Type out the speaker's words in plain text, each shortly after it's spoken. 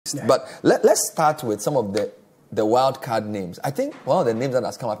Yeah. But let's start with some of the wild card names. I think one of the names that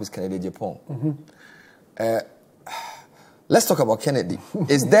has come up is Kennedy Agyapong. Let's talk about Kennedy.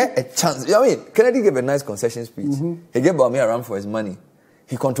 Is there a chance? I mean, Kennedy gave a nice concession speech. He gave Bawumia a run for his money.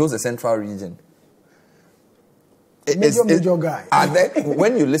 He controls the central region. Major guy.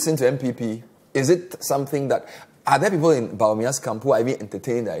 When you listen to NPP, is it something that... Are there people in Bawumia's camp who are even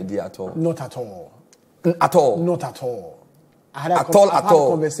entertaining the idea at all? Not at all. At all? Not at all. I had a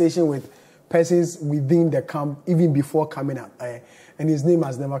conversation with persons within the camp even before coming up. And his name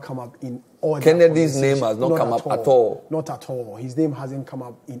has never come up in all the Kennedy's name has not come up at all? Not at all. His name hasn't come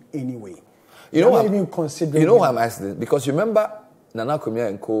up in any way. You know, even considering. You know why I'm asking this? Because you remember Nana Kumia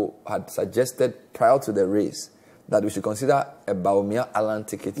and co had suggested prior to the race that we should consider a Bawumia Allen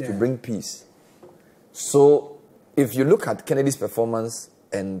ticket to bring peace. So if you look at Kennedy's performance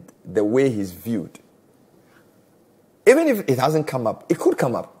and the way he's viewed, even if it hasn't come up, it could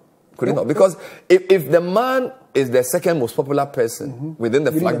come up, could it not? Because if the man is the second most popular person within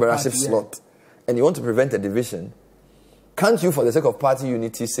the flag bearership slot, and you want to prevent a division, can't you, for the sake of party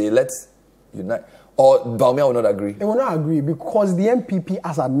unity, say, let's unite? Or Bawumia will not agree? They will not agree because the NPP,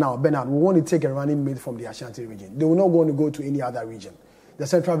 as at now, Bernard, will want to take a running mate from the Ashanti region. They will not want to go to any other region. The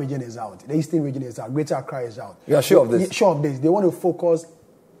central region is out. The eastern region is out. Greater Accra is out. You are sure of this? Sure of this. They want to focus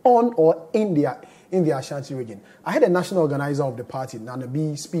on or in the Ashanti region. I had a national organizer of the party, Nana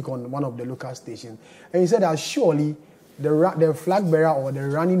B, speak on one of the local stations, and he said that surely the flag bearer or the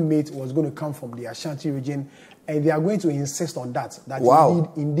running mate was going to come from the Ashanti region, and they are going to insist on that. That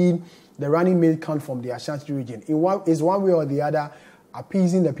indeed, the running mate comes from the Ashanti region. Is one way or the other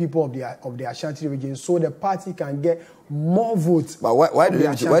appeasing the people of the Ashanti region so the party can get more votes. But why do they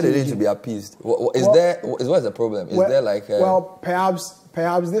need to be appeased? What is the problem? Is there like well, perhaps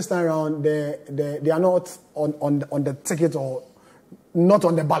this time around they are not on the ticket or not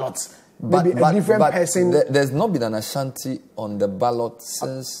on the ballots. Maybe a different person. There's not been an Ashanti on the ballot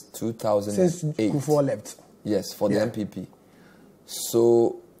since 2008. Since Kufuor left. Yes, for the NPP.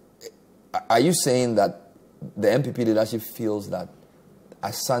 So, are you saying that the NPP leadership feels that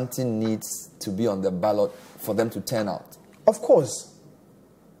Ashanti needs to be on the ballot for them to turn out? Of course.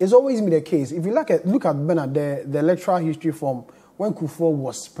 It's always been the case. If you look at Bernard, the electoral history from when Kufuor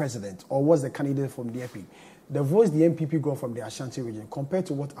was president or was the candidate from the NPP, the votes the NPP got from the Ashanti region compared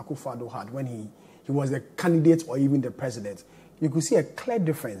to what Akufo-Addo had when he was the candidate or even the president, you could see a clear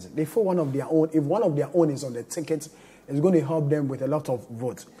difference. They feel one of their own. If one of their own is on the ticket, it's going to help them with a lot of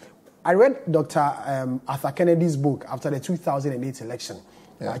votes. I read Dr. Arthur Kennedy's book after the 2008 election,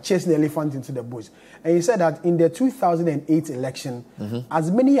 Chasing the Elephant into the Bush. And he said that in the 2008 election,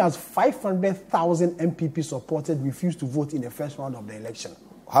 as many as 500,000 MPP supporters refused to vote in the first round of the election.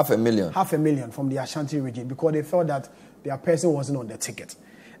 500,000? 500,000 from the Ashanti region because they felt that their person wasn't on the ticket.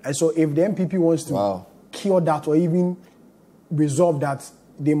 And so if the MPP wants to cure that or even resolve that,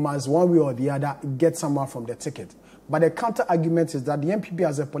 they must one way or the other get someone from the ticket. But the counter argument is that the NPP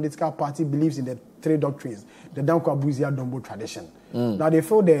as a political party believes in the three doctrines, the Dankwa Buzia Dombo tradition. Now they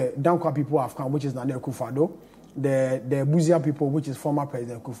feel the Dankwa people have come, which is Nana Akufo-Addo. The Buzia people, which is former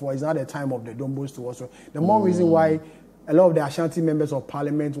President Kufuor, is now the time of the Dombos to also. The more reason why a lot of the Ashanti members of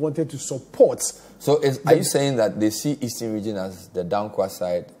parliament wanted to support. So are you saying that they see Eastern region as the Dankwa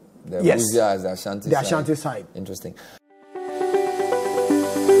side, the Buzia as the Ashanti side? The Ashanti side. Interesting.